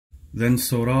Then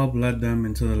Sohrab led them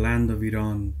into the land of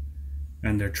Iran,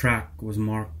 and their track was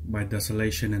marked by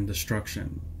desolation and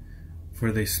destruction,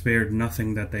 for they spared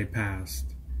nothing that they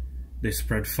passed. They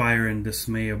spread fire and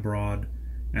dismay abroad,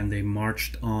 and they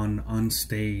marched on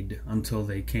unstayed until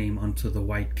they came unto the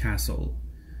White Castle,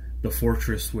 the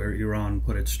fortress where Iran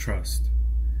put its trust.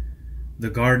 The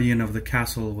guardian of the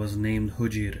castle was named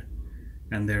Hujir,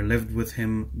 and there lived with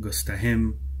him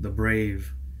Gustahim the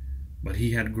brave, but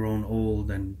he had grown old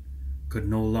and could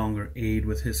no longer aid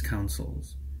with his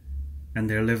counsels. And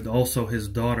there lived also his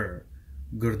daughter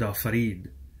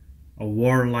Gurdofarid, a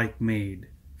warlike maid,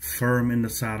 firm in the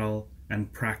saddle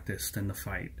and practiced in the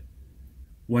fight.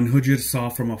 When Hujir saw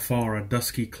from afar a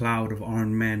dusky cloud of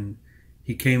armed men,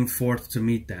 he came forth to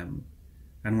meet them.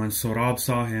 And when Sohrab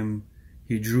saw him,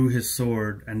 he drew his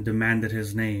sword and demanded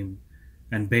his name,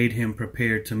 and bade him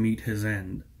prepare to meet his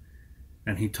end.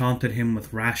 And he taunted him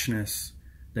with rashness,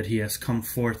 that he has come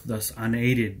forth thus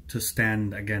unaided to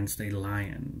stand against a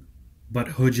lion. But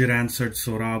Hujir answered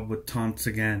Sohrab with taunts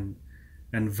again,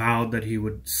 and vowed that he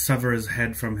would sever his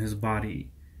head from his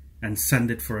body, and send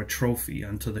it for a trophy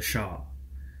unto the Shah.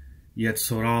 Yet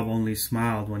Sohrab only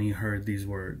smiled when he heard these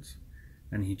words,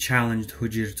 and he challenged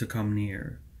Hujir to come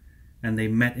near. And they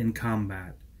met in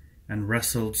combat, and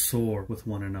wrestled sore with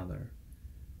one another.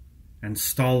 And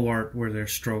stalwart were their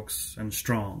strokes, and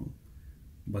strong.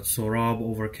 But Sohrab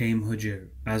overcame Hujir,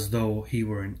 as though he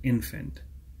were an infant,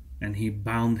 and he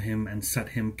bound him and set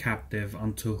him captive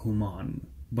unto Human.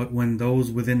 But when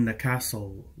those within the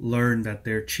castle learned that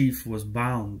their chief was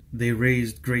bound, they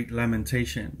raised great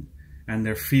lamentation, and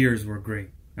their fears were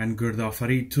great. And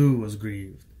Gurdofarid too was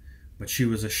grieved, but she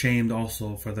was ashamed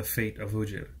also for the fate of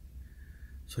Hujir.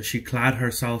 So she clad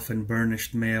herself in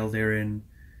burnished mail therein,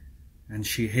 and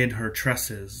she hid her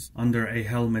tresses under a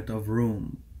helmet of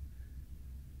room.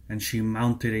 And she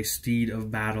mounted a steed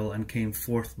of battle and came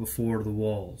forth before the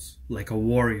walls, like a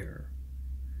warrior.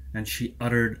 And she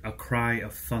uttered a cry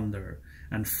of thunder,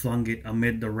 and flung it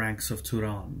amid the ranks of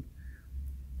Turan.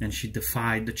 And she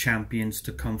defied the champions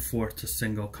to come forth to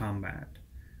single combat,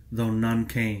 though none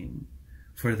came,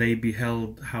 for they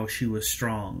beheld how she was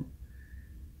strong,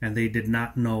 and they did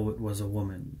not know it was a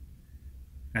woman,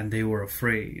 and they were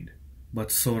afraid. But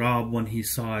Sohrab, when he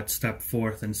saw it, stepped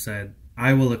forth and said,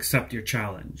 I will accept your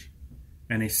challenge,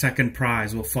 and a second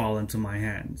prize will fall into my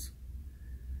hands.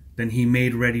 Then he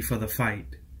made ready for the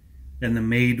fight, and the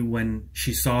maid, when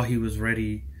she saw he was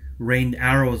ready, rained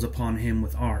arrows upon him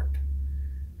with art,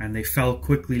 and they fell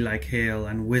quickly like hail,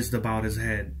 and whizzed about his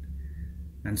head.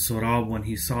 And Sohrab, when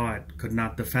he saw it, could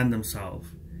not defend himself,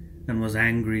 and was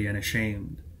angry and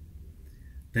ashamed.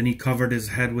 Then he covered his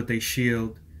head with a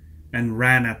shield, and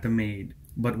ran at the maid.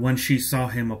 But when she saw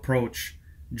him approach,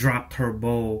 dropped her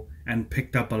bow, and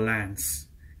picked up a lance,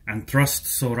 and thrust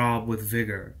Sohrab with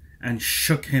vigor, and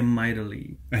shook him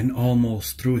mightily, and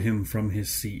almost threw him from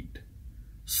his seat.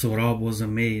 Sohrab was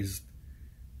amazed,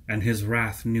 and his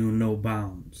wrath knew no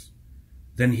bounds.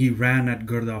 Then he ran at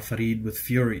Gurdofarid with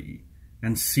fury,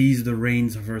 and seized the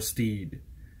reins of her steed,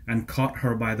 and caught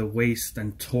her by the waist,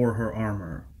 and tore her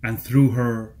armor, and threw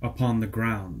her upon the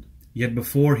ground. Yet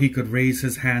before he could raise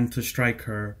his hand to strike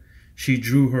her, she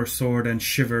drew her sword and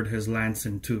shivered his lance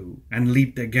in two, and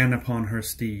leaped again upon her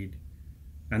steed.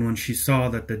 And when she saw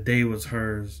that the day was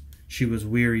hers, she was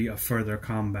weary of further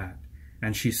combat,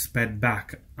 and she sped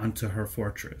back unto her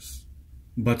fortress.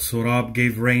 But Sohrab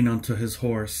gave rein unto his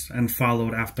horse, and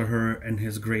followed after her in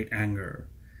his great anger.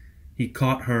 He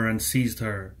caught her and seized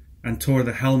her, and tore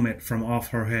the helmet from off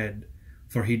her head,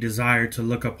 for he desired to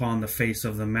look upon the face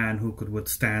of the man who could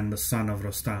withstand the son of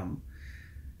Rostam.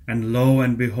 And lo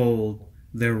and behold,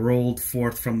 there rolled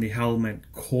forth from the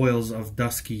helmet coils of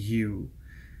dusky hue,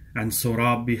 and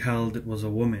Sohrab beheld it was a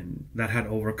woman that had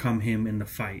overcome him in the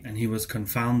fight, and he was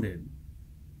confounded.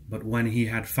 But when he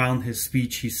had found his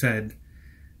speech, he said,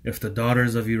 If the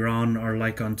daughters of Iran are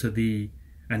like unto thee,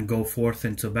 and go forth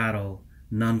into battle,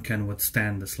 none can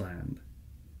withstand this land.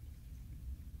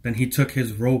 Then he took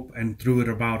his rope and threw it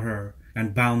about her,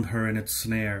 and bound her in its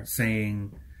snare,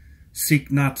 saying,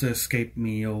 Seek not to escape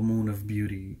me, O moon of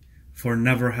beauty, for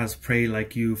never has prey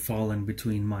like you fallen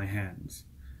between my hands.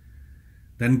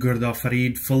 Then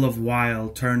Gurdofarid, full of wile,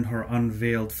 turned her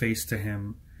unveiled face to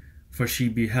him, for she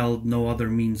beheld no other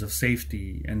means of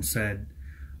safety, and said,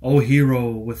 O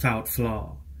hero without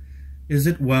flaw, is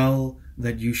it well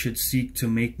that you should seek to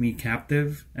make me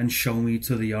captive, and show me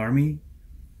to the army?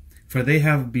 For they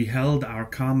have beheld our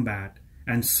combat,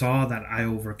 and saw that I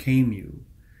overcame you,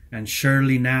 and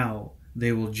surely now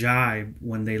they will jibe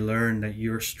when they learn that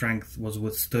your strength was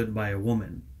withstood by a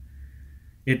woman.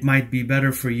 It might be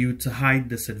better for you to hide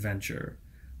this adventure,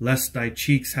 lest thy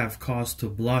cheeks have cause to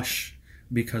blush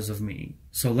because of me.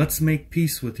 So let's make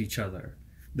peace with each other.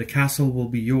 The castle will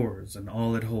be yours and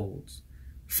all it holds.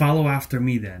 Follow after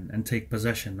me then, and take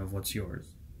possession of what's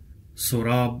yours."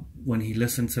 Sohrab, when he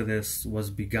listened to this,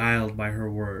 was beguiled by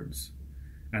her words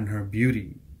and her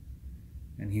beauty,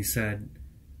 and he said,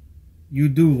 "You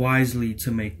do wisely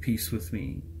to make peace with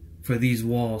me, for these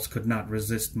walls could not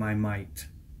resist my might."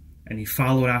 And he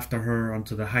followed after her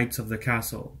unto the heights of the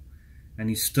castle, and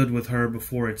he stood with her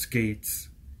before its gates.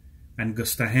 And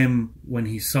Gustahim, when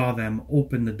he saw them,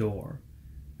 opened the door,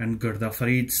 and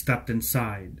Gurdofarid stepped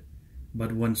inside.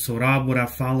 But when Sohrab would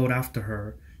have followed after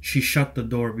her, she shut the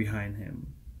door behind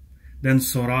him. Then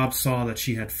Sohrab saw that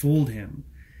she had fooled him,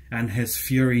 and his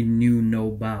fury knew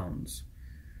no bounds.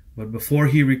 But before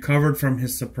he recovered from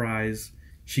his surprise,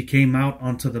 she came out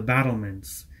onto the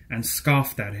battlements and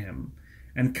scoffed at him,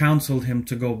 and counseled him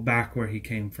to go back where he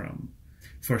came from.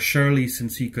 For surely,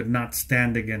 since he could not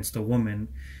stand against a woman,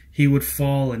 he would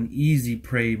fall an easy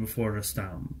prey before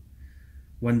Rustam.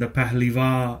 When the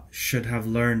Pahliva should have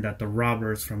learned that the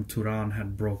robbers from Turan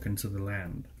had broken to the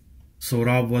land.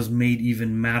 Sohrab was made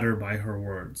even madder by her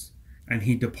words, and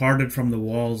he departed from the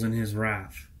walls in his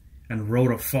wrath, and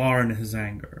rode afar in his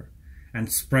anger,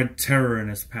 and spread terror in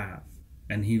his path,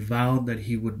 and he vowed that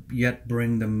he would yet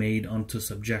bring the maid unto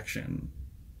subjection.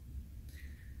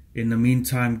 In the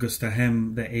meantime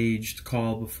Gustahim the aged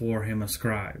called before him a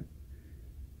scribe,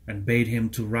 and bade him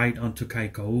to write unto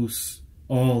Kavus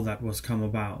all that was come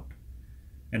about,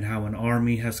 and how an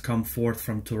army has come forth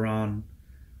from Turan,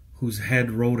 whose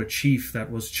head rode a chief that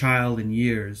was child in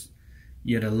years,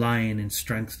 yet a lion in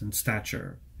strength and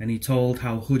stature. And he told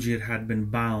how Hujir had been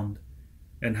bound,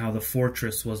 and how the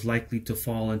fortress was likely to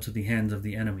fall into the hands of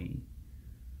the enemy,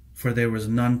 for there was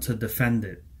none to defend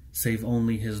it, save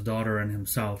only his daughter and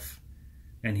himself,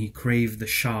 and he craved the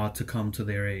Shah to come to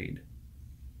their aid.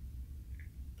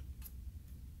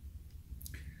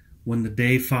 When the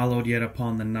day followed yet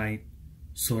upon the night,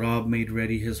 Sohrab made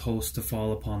ready his host to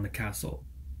fall upon the castle.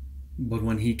 But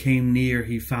when he came near,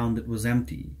 he found it was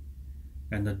empty,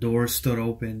 and the doors stood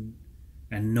open,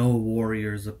 and no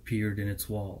warriors appeared in its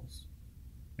walls.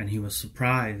 And he was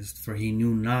surprised, for he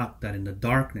knew not that in the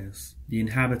darkness the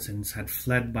inhabitants had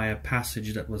fled by a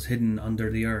passage that was hidden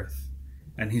under the earth.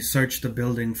 And he searched the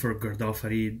building for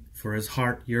Gurdofarid, for his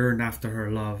heart yearned after her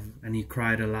love, and he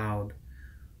cried aloud,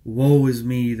 "Woe is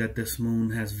me that this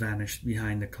moon has vanished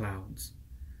behind the clouds."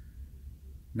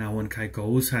 Now when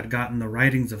Kavus had gotten the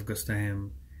writings of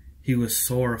Gustahim, he was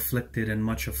sore afflicted and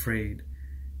much afraid,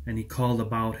 and he called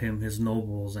about him his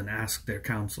nobles and asked their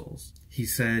counsels. He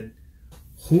said,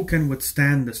 "Who can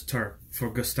withstand this Turk?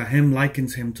 For Gustahim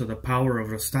likens him to the power of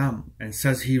Rostam, and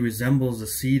says he resembles the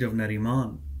seed of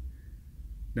Nariman."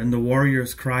 Then the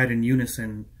warriors cried in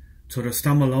unison, "To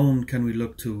Rostam alone can we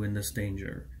look to in this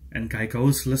danger." And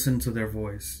Kavus listened to their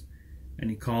voice, and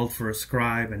he called for a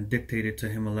scribe and dictated to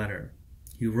him a letter.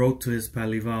 He wrote to his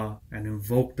Pahliva and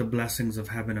invoked the blessings of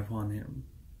heaven upon him.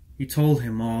 He told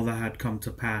him all that had come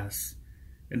to pass,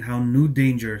 and how new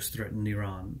dangers threatened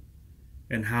Iran,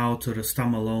 and how to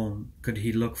Rustam alone could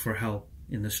he look for help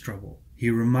in this trouble. He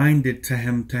reminded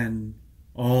Tehemten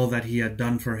all that he had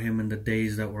done for him in the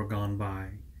days that were gone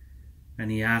by,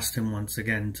 and he asked him once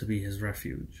again to be his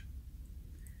refuge.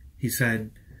 He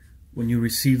said, "When you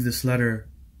receive this letter,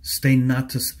 stay not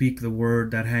to speak the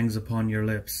word that hangs upon your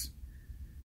lips.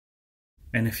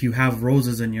 And if you have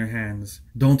roses in your hands,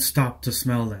 don't stop to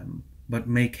smell them, but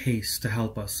make haste to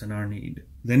help us in our need."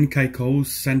 Then Kavus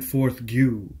sent forth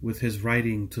Gu with his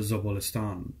writing to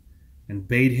Zabolistan, and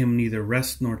bade him neither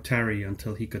rest nor tarry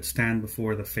until he could stand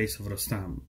before the face of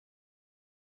Rustam.